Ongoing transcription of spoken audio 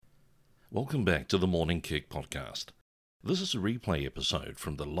Welcome back to the Morning Kick podcast. This is a replay episode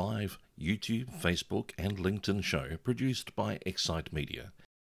from the live YouTube, Facebook and LinkedIn show produced by Excite Media.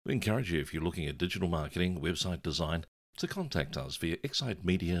 We encourage you, if you're looking at digital marketing, website design, to contact us via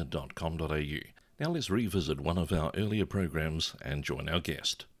excitemedia.com.au. Now let's revisit one of our earlier programs and join our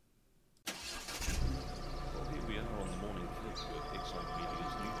guest. Well, here we are on the Morning Kick with Excite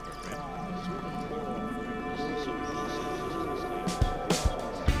Media's new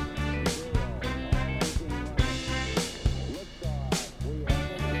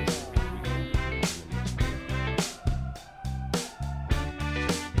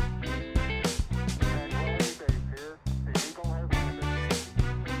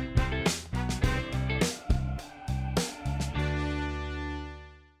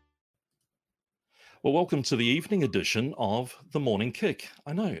Well, welcome to the evening edition of The Morning Kick.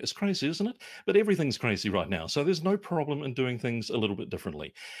 I know, it's crazy, isn't it? But everything's crazy right now, so there's no problem in doing things a little bit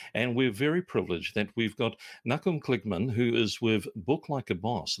differently. And we're very privileged that we've got Nachum Kligman, who is with Book Like a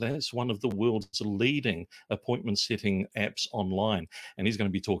Boss. That's one of the world's leading appointment-setting apps online, and he's going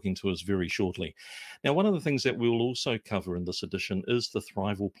to be talking to us very shortly. Now, one of the things that we'll also cover in this edition is the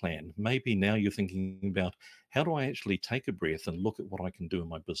Thrival Plan. Maybe now you're thinking about, how do I actually take a breath and look at what I can do in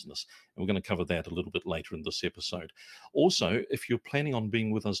my business? And we're going to cover that a little bit later in this episode. Also, if you're planning on being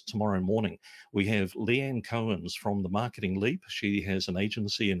with us tomorrow morning, we have Leanne Cohens from The Marketing Leap. She has an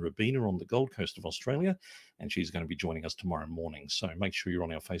agency in Robina on the Gold Coast of Australia, and she's going to be joining us tomorrow morning. So make sure you're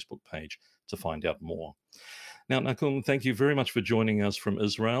on our Facebook page to find out more. Now, Nachum, thank you very much for joining us from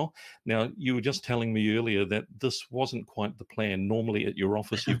Israel. Now, you were just telling me earlier that this wasn't quite the plan. Normally at your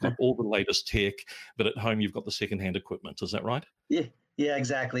office, you've got all the latest tech, but at home, you've got the secondhand equipment. Is that right? Yeah,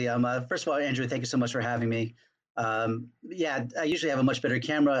 exactly. First of all, Andrew, thank you so much for having me. I usually have a much better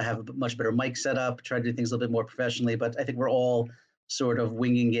camera, have a much better mic setup, try to do things a little bit more professionally, but I think we're all sort of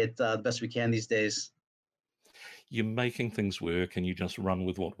winging it the best we can these days. You're making things work and you just run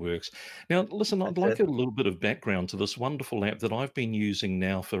with what works. Now, listen, I'd That's like it. a little bit of background to this wonderful app that I've been using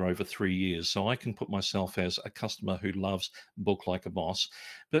now for over 3 years, so I can put myself as a customer who loves Book Like a Boss.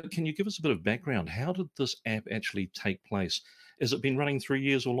 But can you give us a bit of background? How did this app actually take place? Has it been running 3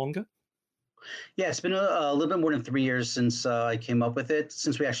 years or longer? Yeah, it's been a little bit more than 3 years since I came up with it,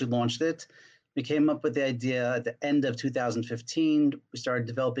 since we actually launched it. We came up with the idea at the end of 2015. We started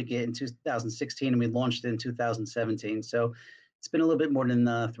developing it in 2016, and we launched it in 2017. So it's been a little bit more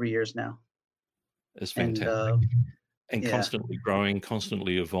than 3 years now. It's And fantastic. And yeah, constantly growing,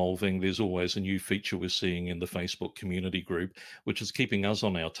 constantly evolving. There's always a new feature we're seeing in the Facebook community group, which is keeping us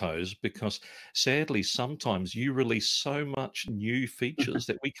on our toes because sadly, sometimes you release so much new features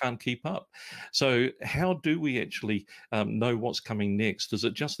that we can't keep up. So, how do we actually know what's coming next? Is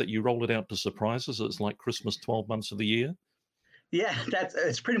it just that you roll it out to surprise us? It's like Christmas 12 months of the year? yeah,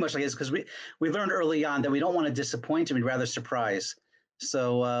 it's pretty much like this because we learned early on that we don't want to disappoint and we'd rather surprise.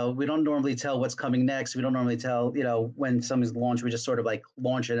 So we don't normally tell what's coming next. We don't normally tell, when something's launched. We just sort of like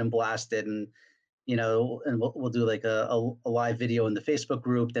launch it and blast it, and and we'll do like a live video in the Facebook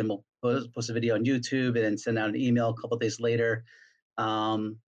group. Then we'll post a video on YouTube, and then send out an email a couple of days later.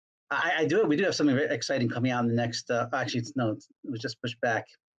 Um, I do it. We do have something very exciting coming out in the next. It was just pushed back.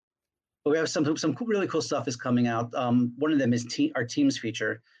 But we have some really cool stuff is coming out. One of them is our Teams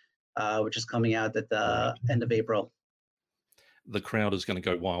feature, which is coming out at Right. the end of April. The crowd is going to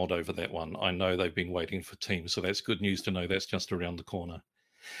go wild over that one. I know they've been waiting for Teams, so that's good news to know that's just around the corner.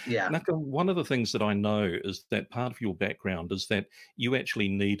 Yeah. Naka, one of the things that I know is that part of your background is that you actually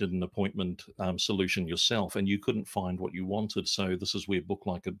needed an appointment solution yourself and you couldn't find what you wanted. So this is where Book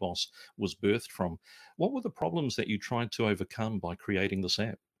Like a Boss was birthed from. What were the problems that you tried to overcome by creating this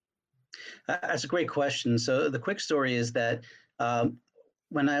app? That's a great question. So the quick story is that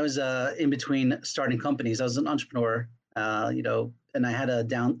when I was in between starting companies, I was an entrepreneur, and I had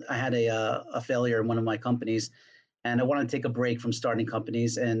a failure in one of my companies, and I wanted to take a break from starting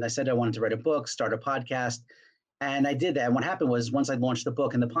companies. And I said I wanted to write a book, start a podcast, and I did that. And what happened was once I launched the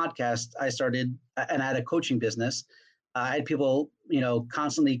book and the podcast, I started, and I had a coaching business. I had people,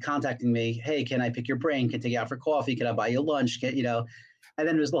 constantly contacting me. Hey, can I pick your brain? Can I take you out for coffee? Can I buy you lunch? And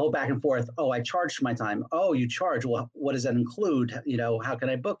then it was the whole back and forth. Oh, I charge for my time. Oh, you charge. Well, what does that include? How can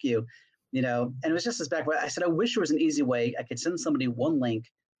I book you? And it was just this back. I said, I wish there was an easy way I could send somebody one link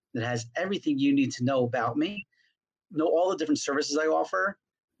that has everything you need to know about me, know all the different services I offer.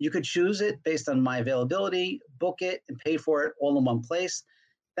 You could choose it based on my availability, book it, and pay for it all in one place.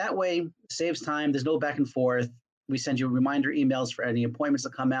 That way, it saves time. There's no back and forth. We send you reminder emails for any appointments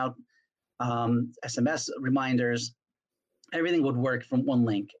that come out, SMS reminders. Everything would work from one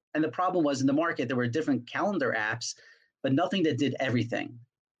link. And the problem was in the market, there were different calendar apps, but nothing that did everything.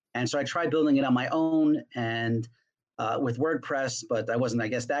 And so I tried building it on my own and with WordPress, but I wasn't, I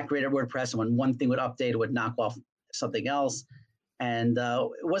guess, that great at WordPress. And when one thing would update, it would knock off something else. And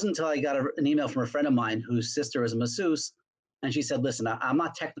it wasn't until I got an email from a friend of mine whose sister was a masseuse. And she said, listen, I'm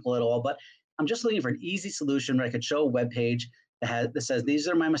not technical at all, but I'm just looking for an easy solution where I could show a web page that says, these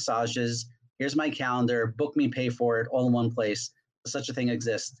are my massages. Here's my calendar. Book me, pay for it all in one place. Such a thing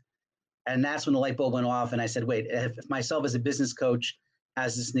exists. And that's when the light bulb went off. And I said, wait, if myself as a business coach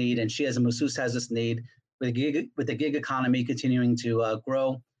has this need and she as a masseuse has this need, with the gig economy continuing to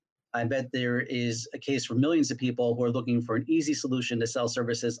grow, I bet there is a case for millions of people who are looking for an easy solution to sell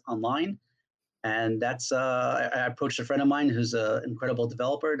services online. And that's, I approached a friend of mine who's an incredible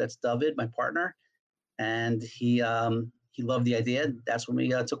developer. That's David, my partner. And he loved the idea. That's when we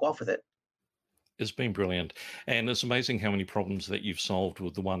took off with it. It's been brilliant. And it's amazing how many problems that you've solved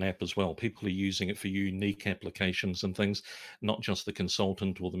with the one app as well. People are using it for unique applications and things, not just the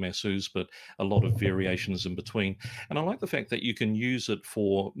consultant or the masseuse, but a lot of variations in between. And I like the fact that you can use it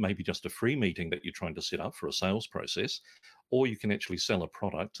for maybe just a free meeting that you're trying to set up for a sales process, or you can actually sell a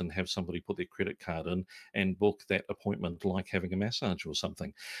product and have somebody put their credit card in and book that appointment like having a massage or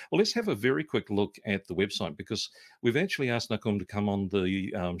something. Well, let's have a very quick look at the website because we've actually asked Nachum to come on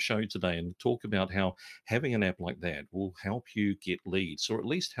the show today and talk about how having an app like that will help you get leads, or at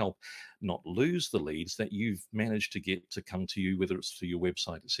least help not lose the leads that you've managed to get to come to you, whether it's to your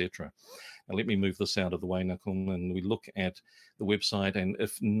website, etc. Now, let me move this out of the way, Nachum, and we look at the website. And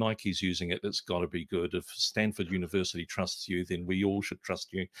if Nike's using it, it's got to be good. If Stanford University trusts you, then we all should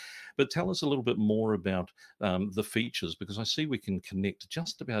trust you. But tell us a little bit more about the features, because I see we can connect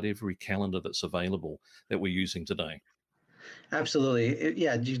just about every calendar that's available that we're using today. Absolutely.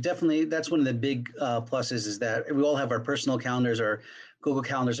 Yeah, you definitely, that's one of the big pluses is that we all have our personal calendars or Google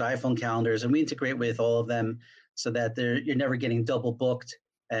calendars, or iPhone calendars, and we integrate with all of them so that you're never getting double booked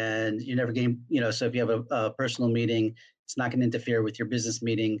and you're never getting, so if you have a personal meeting, it's not going to interfere with your business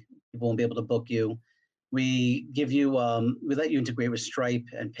meeting. People won't be able to book you. We give you, we let you integrate with Stripe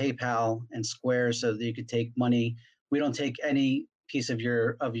and PayPal and Square so that you could take money. We don't take any piece of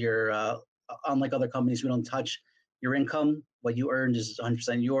your, unlike other companies, we don't touch your income. What you earned is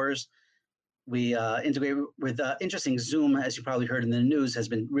 100% yours. We integrate with interesting. Zoom, as you probably heard in the news, has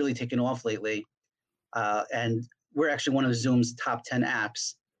been really taking off lately, and we're actually one of Zoom's top 10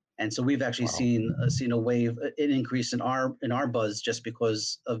 apps. And so we've actually Wow. seen a wave, an increase in our buzz just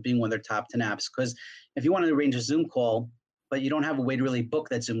because of being one of their top 10 apps. Because if you want to arrange a Zoom call, but you don't have a way to really book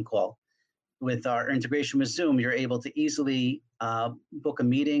that Zoom call, with our integration with Zoom, you're able to easily book a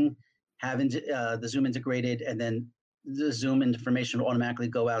meeting, have the Zoom integrated, and then the Zoom information will automatically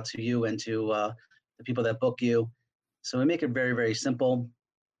go out to you and to the people that book you. So we make it very, very simple.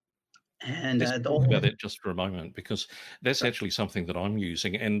 And Let's talk about that just for a moment, because that's sure. actually something that I'm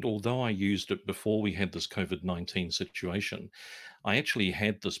using. And although I used it before we had this COVID-19 situation, I actually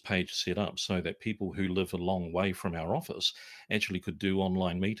had this page set up so that people who live a long way from our office actually could do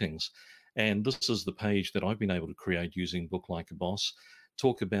online meetings. And this is the page that I've been able to create using Book Like a Boss.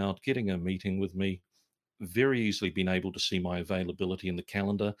 Talk about getting a meeting with me, very easily been able to see my availability in the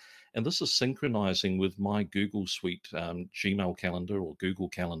calendar. And this is synchronizing with my Google Suite Gmail calendar or Google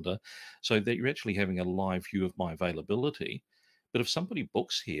Calendar so that you're actually having a live view of my availability. But if somebody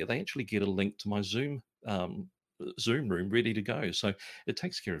books here, they actually get a link to my Zoom room ready to go. So it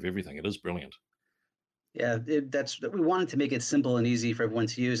takes care of everything. It is brilliant. Yeah, we wanted to make it simple and easy for everyone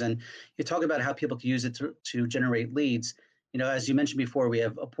to use. And you talk about how people can use it to generate leads. As you mentioned before, we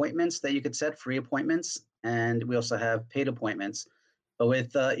have appointments that you could set, free appointments, and we also have paid appointments. But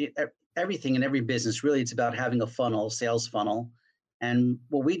with everything in every business, really, it's about having a funnel, sales funnel. And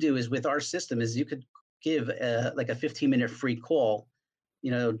what we do is with our system is you could give like a 15-minute free call,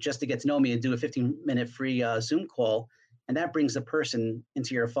 just to get to know me and do a 15-minute free Zoom call. And that brings a person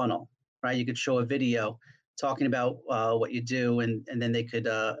into your funnel, right? You could show a video talking about what you do, and then they could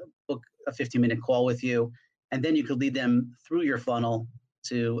book a 15-minute call with you. And then you could lead them through your funnel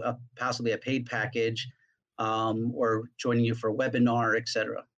to possibly a paid package or joining you for a webinar, et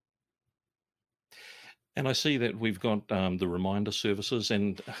cetera. And I see that we've got the reminder services,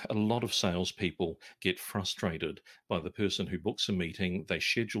 and a lot of salespeople get frustrated by the person who books a meeting. They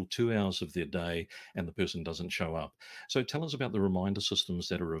schedule 2 hours of their day, and the person doesn't show up. So tell us about the reminder systems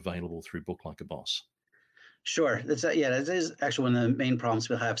that are available through Book Like a Boss. Sure. Yeah, that is actually one of the main problems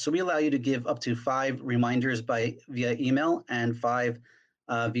we'll have. So we allow you to give up to 5 reminders via email and 5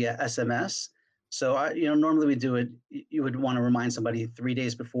 via SMS. So normally we do it. You would want to remind somebody 3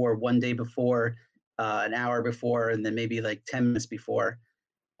 days before, one day before, an hour before, and then maybe like 10 minutes before.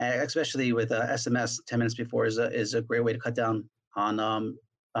 Especially with SMS, 10 minutes before is a great way to cut down on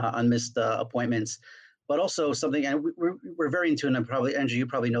unmissed appointments. But also something, and we're very in tune, and probably, Andrew, you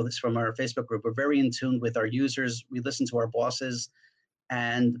probably know this from our Facebook group, we're very in tune with our users. We listen to our bosses.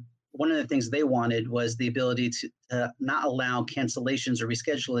 And one of the things they wanted was the ability to not allow cancellations or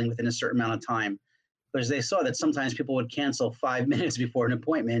rescheduling within a certain amount of time, because they saw that sometimes people would cancel 5 minutes before an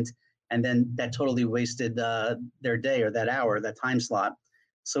appointment, and then that totally wasted their day or that hour, that time slot.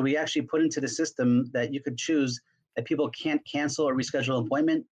 So we actually put into the system that you could choose that people can't cancel or reschedule an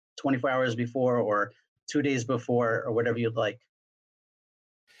appointment 24 hours before or 2 days before or whatever you'd like.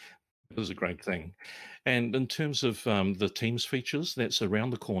 It is a great thing. And in terms of the Teams features that's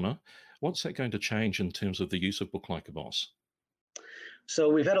around the corner, what's that going to change in terms of the use of Book Like a Boss? So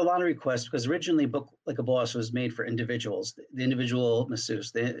we've had a lot of requests because originally Book Like a Boss was made for individuals, the individual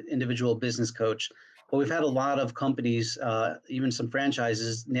masseuse, the individual business coach. But we've had a lot of companies, even some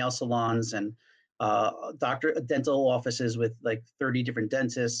franchises, nail salons and doctor dental offices with like 30 different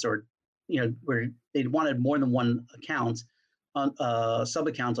dentists, or where they wanted more than one account on sub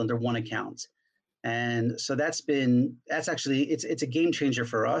account under one account. And so that's actually it's a game changer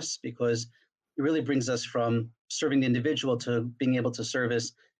for us because it really brings us from serving the individual to being able to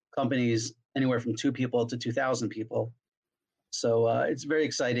service companies anywhere from 2 people to 2,000 people. So it's very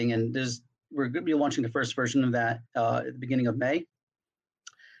exciting, and we're going to be launching the first version of that at the beginning of May,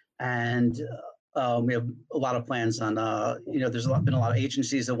 and we have a lot of plans on. Been a lot of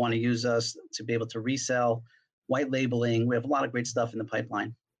agencies that want to use us to be able to resell, white labeling. We have a lot of great stuff in the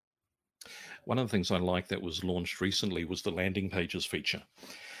pipeline. One of the things I like that was launched recently was the landing pages feature.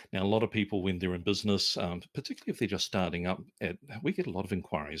 Now, a lot of people, when they're in business, particularly if they're just starting up, we get a lot of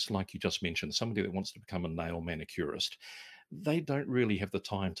inquiries, like you just mentioned, somebody that wants to become a nail manicurist. They don't really have the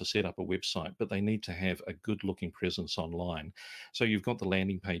time to set up a website, but they need to have a good looking presence online. So you've got the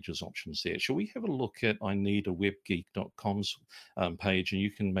landing pages options there. Shall we have a look at ineedawebgeek.com's page, and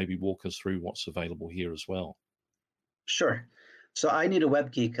you can maybe walk us through what's available here as well? Sure. So I Need a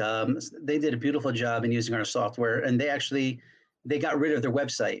Web Geek. They did a beautiful job in using our software, and they got rid of their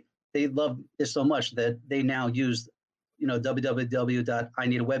website. They loved it so much that they now use,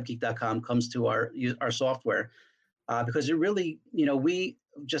 www.ineedawebgeek.com comes to our software because it really, we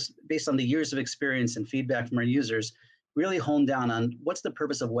just based on the years of experience and feedback from our users, really honed down on what's the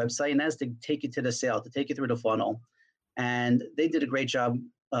purpose of a website, and that's to take you to the sale, to take you through the funnel. And they did a great job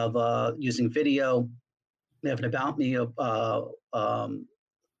of using video. They have an about me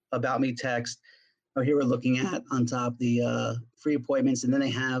text. Oh, here we're looking at on top the free appointments, and then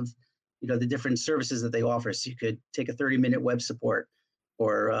they have the different services that they offer. So you could take a 30-minute web support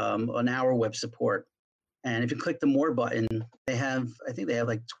or an hour web support. And if you click the more button, I think they have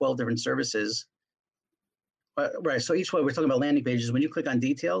like 12 different services. Right. So each one, we're talking about landing pages. When you click on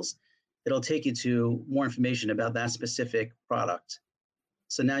details, it'll take you to more information about that specific product.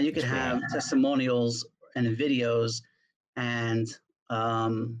 So now you could That's brilliant. have testimonials and videos and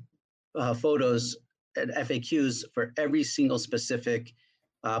photos and FAQs for every single specific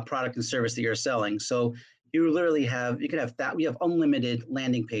product and service that you're selling. So you could have that. We have unlimited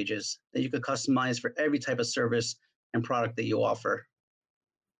landing pages that you could customize for every type of service and product that you offer.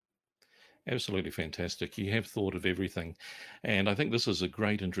 Absolutely fantastic. You have thought of everything. And I think this is a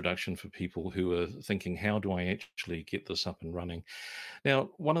great introduction for people who are thinking, how do I actually get this up and running? Now,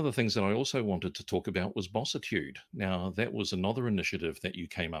 one of the things that I also wanted to talk about was Bossitude. Now, that was another initiative that you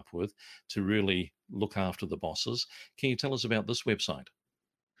came up with to really look after the bosses. Can you tell us about this website?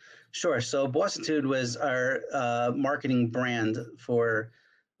 Sure. So Bossitude was our marketing brand for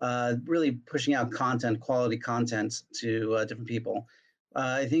really pushing out content, quality content to different people.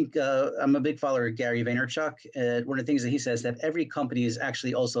 I think I'm a big follower of Gary Vaynerchuk. One of the things that he says that every company is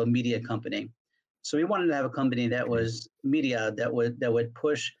actually also a media company. So we wanted to have a company that Okay. was media that would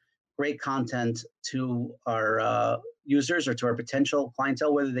push great content to our users or to our potential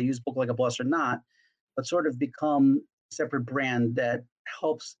clientele, whether they use Book Like a Boss or not, but sort of become a separate brand that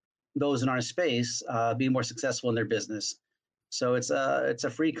helps those in our space be more successful in their business. So it's a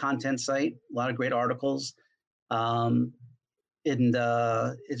free content site, a lot of great articles. Um, and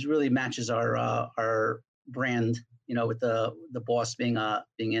it really matches our brand, with the boss being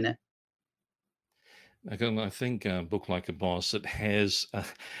in it. Again, I think Book Like a Boss, it has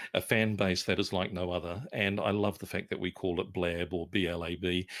a fan base that is like no other. And I love the fact that we call it Blab or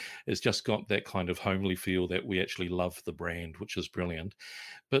BLAB. It's just got that kind of homely feel that we actually love the brand, which is brilliant.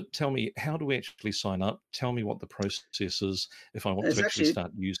 But tell me, how do we actually sign up? Tell me what the process is if I want It's to actually actually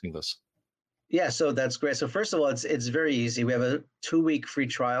start using this. Yeah, so that's great. So first of all, it's very easy. We have a 2-week free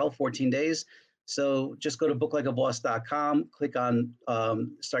trial, 14 days. So just go to booklikeaboss.com, click on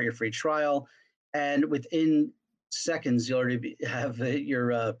start your free trial, and within seconds, you already have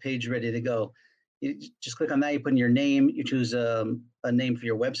your page ready to go. You just click on that. You put in your name. You choose a name for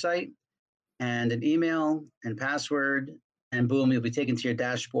your website and an email and password, and boom, you'll be taken to your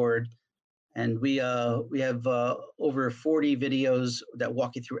dashboard. And we have over 40 videos that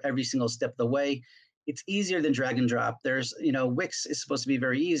walk you through every single step of the way. It's easier than drag and drop. There's, Wix is supposed to be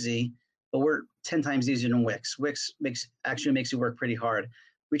very easy, but we're 10 times easier than Wix. Wix actually makes you work pretty hard.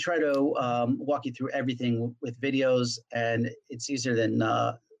 We try to walk you through everything with videos, and it's easier than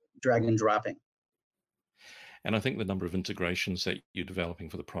drag and dropping. And I think the number of integrations that you're developing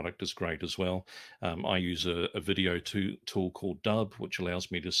for the product is great as well. I use a video tool called Dub, which allows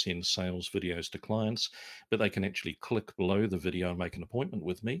me to send sales videos to clients, but they can actually click below the video and make an appointment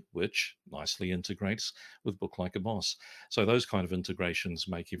with me, which nicely integrates with Book Like a Boss. So those kind of integrations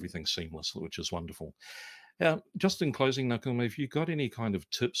make everything seamless, which is wonderful. Just in closing, Nachum, have you got any kind of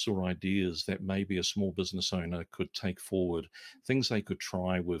tips or ideas that maybe a small business owner could take forward, things they could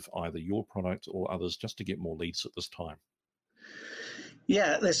try with either your product or others just to get more leads at this time?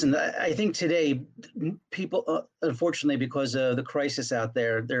 Yeah, listen, I think today people, unfortunately, because of the crisis out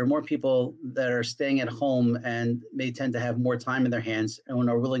there, there are more people that are staying at home and may tend to have more time in their hands and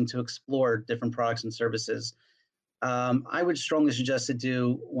are willing to explore different products and services. I would strongly suggest to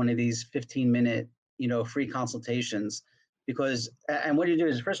do one of these 15-minute, free consultations because, and what you do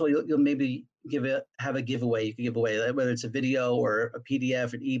is, first of all, you'll maybe have a giveaway. You can give away, whether it's a video or a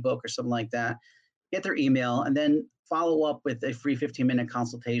PDF, an ebook, or something like that. Get their email and then follow up with a free 15-minute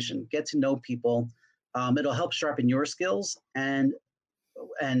consultation. Get to know people. It'll help sharpen your skills, and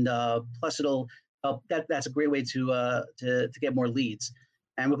plus it'll help. That's a great way to get more leads.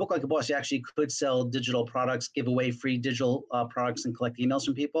 And with Book Like a Boss, you actually could sell digital products, give away free digital products, and collect emails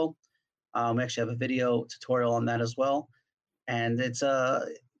from people. We actually have a video tutorial on that as well. And it's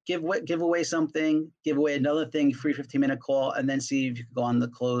give away something, give away another thing, free 15-minute call, and then see if you can go on the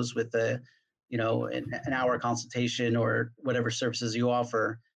close with an hour consultation or whatever services you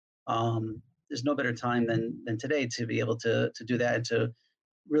offer. There's no better time than today to be able to do that and to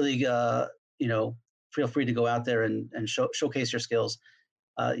really feel free to go out there and showcase your skills.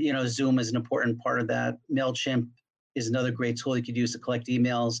 Zoom is an important part of that. MailChimp is another great tool you could use to collect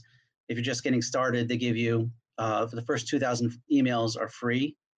emails. If you're just getting started, they give you for the first 2,000 emails are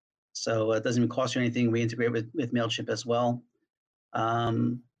free, so it doesn't even cost you anything. We integrate with MailChimp as well.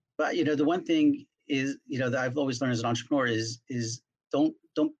 But the one thing is, that I've always learned as an entrepreneur is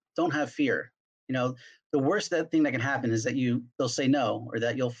don't have fear. The worst thing that can happen is that they'll say no or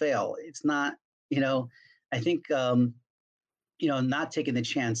that you'll fail. It's not, I think not taking the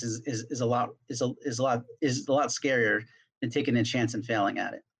chance is a lot scarier than taking a chance and failing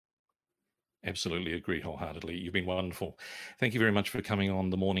at it. Absolutely agree wholeheartedly. You've been wonderful. Thank you very much for coming on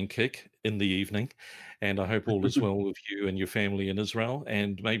the morning kick in the evening. And I hope all is well with you and your family in Israel.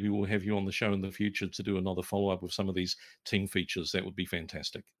 And maybe we'll have you on the show in the future to do another follow up with some of these team features. That would be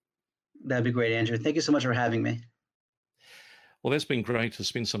fantastic. That'd be great, Andrew. Thank you so much for having me. Well, that's been great to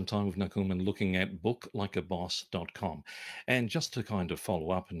spend some time with Nachum and looking at booklikeaboss.com. And just to kind of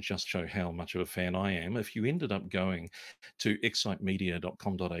follow up and just show how much of a fan I am, if you ended up going to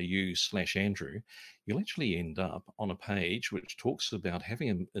excitemedia.com.au/Andrew, you'll actually end up on a page which talks about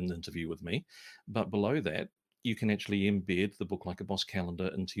having an interview with me. But below that, you can actually embed the Book Like a Boss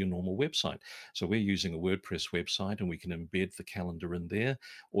calendar into your normal website. So we're using a WordPress website and we can embed the calendar in there,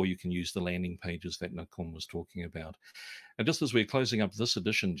 or you can use the landing pages that Nachum was talking about. And just as we're closing up this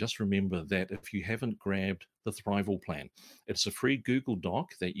edition, just remember that if you haven't grabbed the Thrival plan, it's a free Google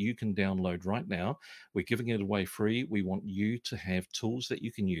Doc that you can download right now. We're giving it away free. We want you to have tools that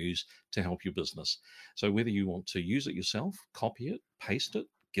you can use to help your business. So whether you want to use it yourself, copy it, paste it,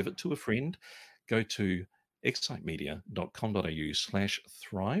 give it to a friend, go to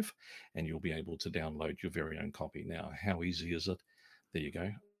excitemedia.com.au/thrive and you'll be able to download your very own copy. Now, how easy is it? There you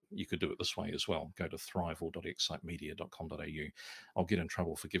go. You could do it this way as well. Go to thrival.excitemedia.com.au. I'll get in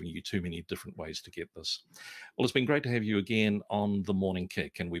trouble for giving you too many different ways to get this. Well, it's been great to have you again on the Morning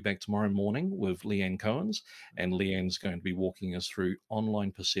Kick, and we're back tomorrow morning with Leanne Cohens, and Leanne's going to be walking us through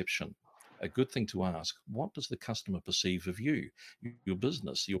online perception. A good thing to ask: what does the customer perceive of you, your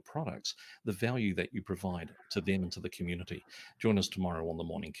business, your products, the value that you provide to them and to the community? Join us tomorrow on the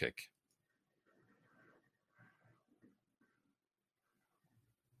Morning Kick.